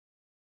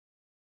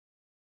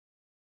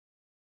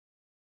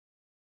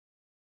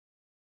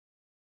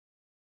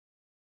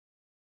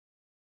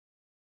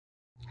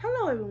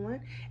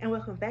everyone, and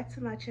welcome back to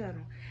my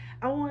channel.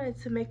 I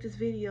wanted to make this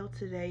video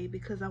today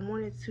because I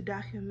wanted to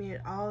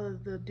document all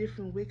of the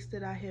different wicks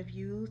that I have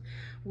used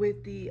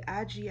with the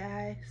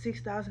IGI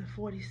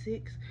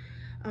 6046.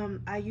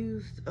 I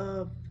used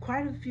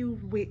quite a few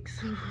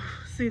wicks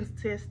since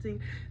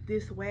testing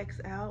this wax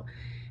out,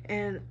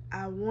 and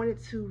I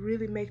wanted to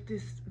really make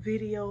this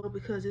video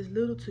because there's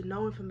little to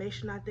no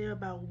information out there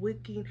about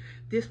wicking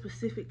this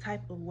specific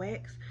type of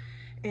wax,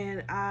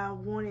 and I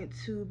wanted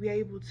to be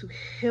able to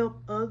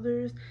help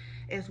others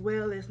as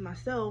well as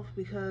myself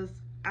because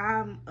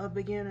I'm a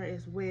beginner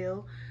as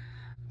well.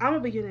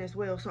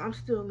 So I'm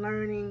still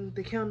learning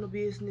the candle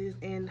business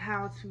and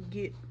how to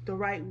get the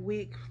right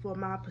wick for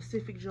my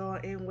Pacific jar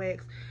and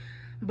wax.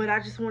 But I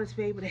just wanted to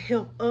be able to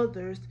help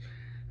others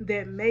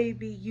that may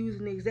be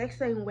using the exact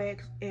same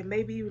wax and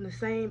maybe even the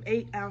same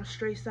 8-ounce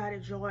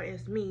straight-sided jar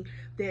as me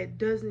that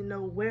doesn't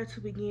know where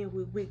to begin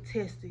with wick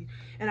testing.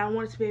 And I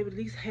wanted to be able to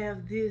at least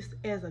have this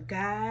as a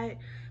guide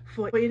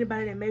for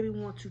anybody that maybe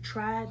want to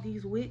try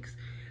these wicks.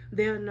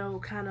 They'll know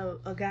kind of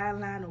a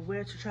guideline of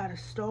where to try to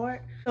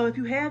start. So if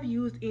you have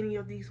used any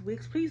of these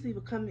wicks, please leave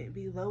a comment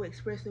below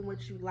expressing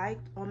what you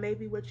liked or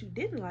maybe what you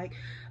didn't like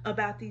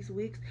about these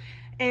wicks.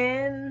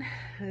 And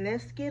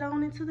let's get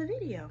on into the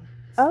video.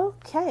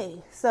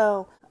 Okay,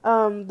 so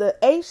the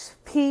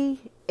HPSP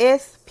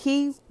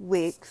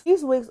wicks.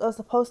 These wicks are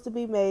supposed to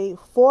be made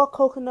for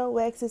coconut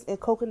waxes and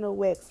coconut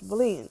wax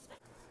blends.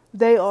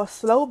 They are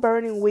slow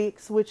burning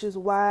wicks, which is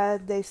why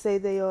they say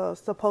they are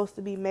supposed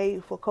to be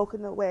made for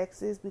coconut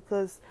waxes,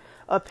 because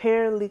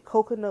apparently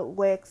coconut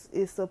wax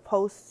is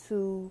supposed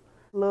to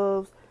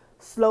love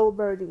slow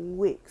burning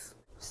wicks.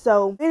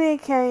 So when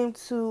it came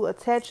to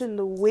attaching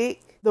the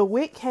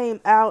wick came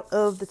out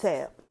of the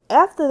tab.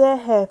 After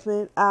that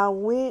happened, I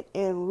went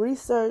and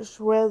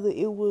researched whether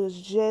it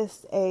was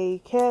just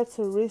a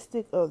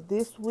characteristic of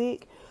this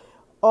wick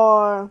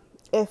or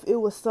if it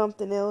was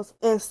something else,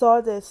 and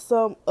saw that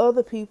some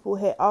other people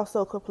had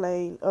also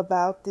complained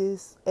about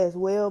this as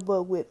well,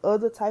 but with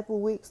other type of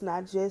wicks,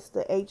 not just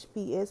the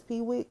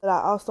HPSP wick. But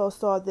I also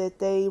saw that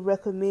they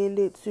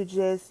recommended to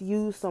just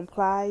use some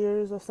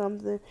pliers or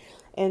something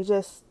and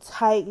just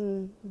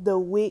tighten the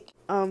wick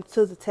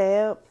to the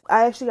tab.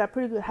 I actually got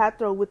pretty good hot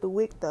throw with the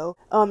wick though.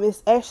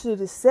 It's actually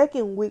the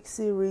second wick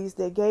series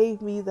that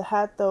gave me the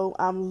hot throw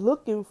I'm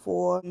looking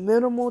for.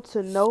 Minimal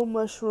to no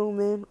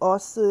mushrooming or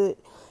soot,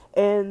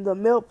 and the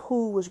melt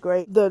pool was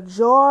great. The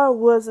jar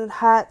wasn't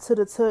hot to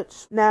the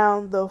touch.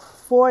 Now the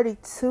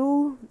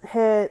 42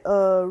 had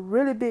a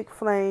really big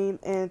flame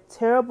and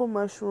terrible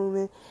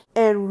mushrooming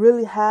and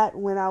really hot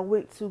when I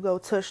went to go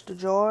touch the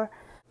jar.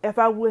 If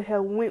I would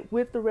have went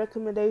with the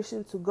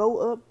recommendation to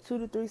go up 2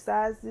 to 3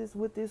 sizes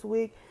with this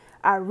wick,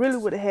 I really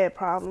would have had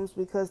problems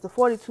because the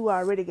 42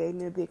 already gave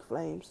me a big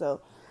flame.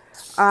 So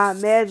I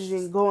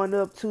imagine going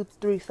up 2 to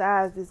 3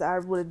 sizes, I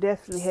would have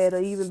definitely had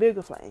an even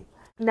bigger flame.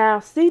 Now,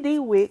 CD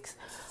wicks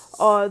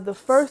are the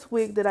first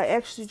wick that I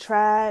actually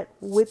tried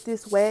with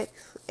this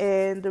wax,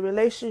 and the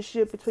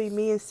relationship between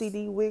me and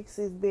CD wicks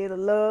has been a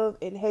love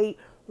and hate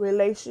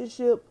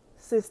relationship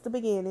since the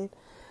beginning.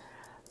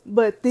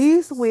 But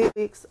these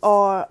wicks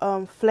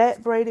are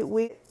flat braided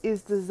wick.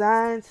 Is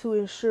designed to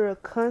ensure a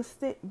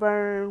constant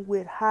burn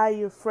with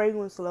higher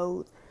fragrance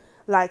loads,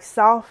 like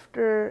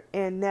softer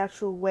and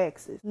natural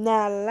waxes.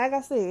 Now, like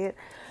I said,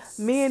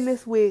 me and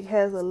this wig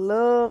has a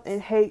love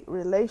and hate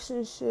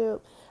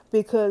relationship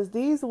because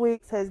these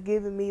wigs has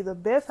given me the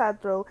best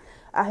hot throw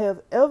I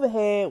have ever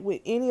had with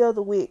any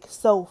other wig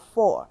so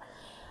far.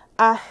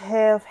 I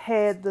have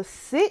had the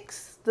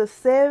 6, the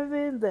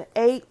 7, the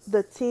 8,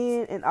 the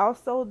 10, and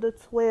also the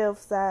 12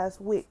 size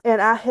wick.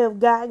 And I have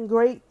gotten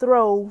great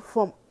throw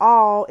from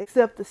all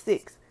except the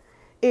 6.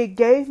 It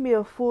gave me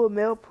a full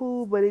melt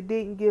pool, but it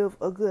didn't give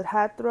a good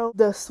hot throw.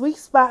 The sweet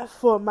spot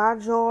for my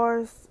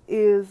jars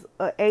is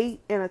a 8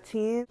 and a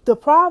 10. The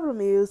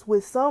problem is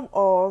with some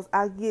oils,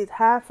 I get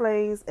high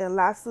flames and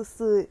lots of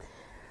soot.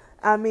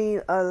 I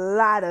mean, a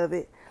lot of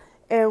it.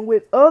 And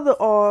with other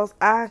oils,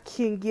 I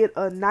can get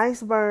a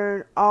nice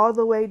burn all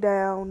the way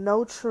down,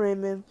 no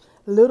trimming,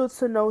 little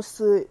to no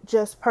soot,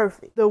 just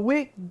perfect. The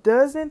wick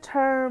doesn't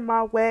turn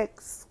my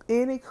wax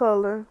any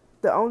color.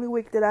 The only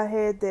wick that I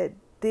had that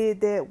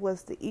did that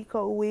was the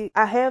Eco wick.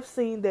 I have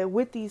seen that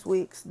with these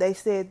wicks, they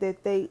said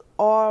that they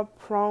are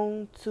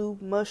prone to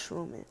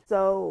mushrooming.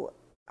 So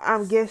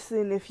I'm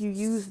guessing if you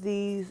use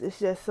these, it's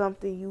just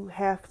something you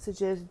have to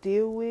just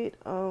deal with,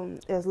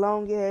 as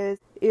long as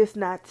it's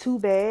not too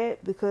bad,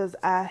 because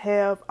I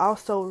have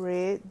also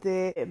read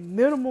that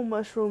minimal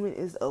mushrooming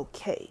is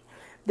okay,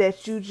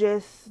 that you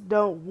just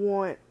don't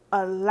want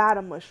a lot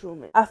of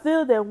mushrooming. I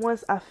feel that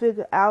once I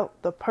figure out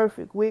the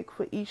perfect wick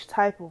for each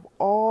type of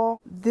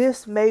oil,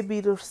 this may be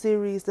the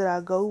series that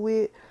I go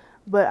with,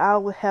 but I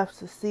would have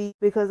to see,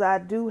 because I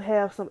do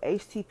have some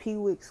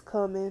HTP wicks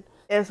coming,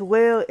 as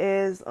well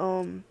as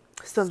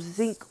some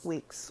zinc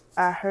wicks.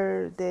 I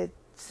heard that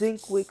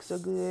zinc wicks are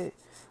good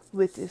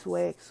with this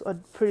wax, or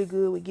pretty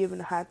good with giving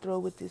a hot throw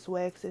with this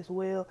wax as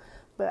well,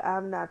 but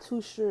I'm not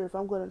too sure if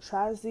I'm going to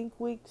try zinc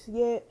wicks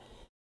yet.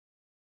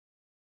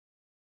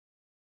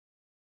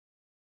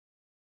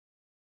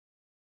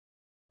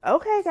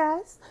 Okay,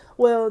 guys.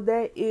 Well,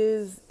 that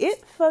is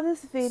it for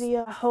this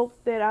video. I hope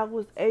that I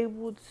was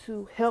able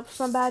to help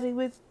somebody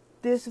with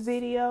this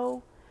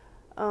video.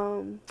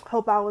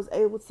 Hope I was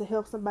able to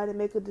help somebody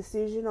make a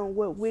decision on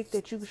what wick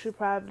that you should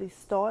probably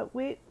start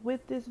with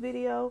this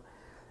video.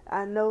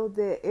 I know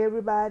that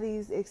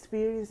everybody's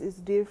experience is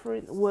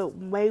different. What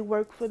may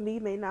work for me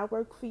may not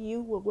work for you.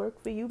 What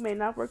work for you may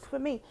not work for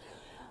me.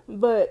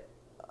 But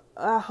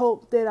I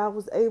hope that I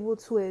was able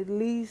to at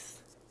least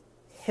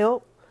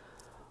help,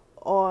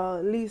 or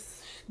at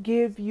least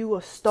give you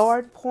a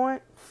start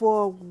point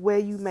for where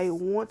you may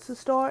want to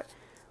start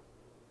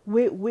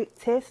with wick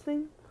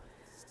testing.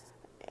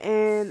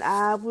 And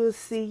I will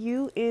see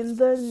you in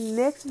the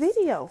next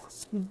video.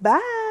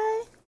 Bye.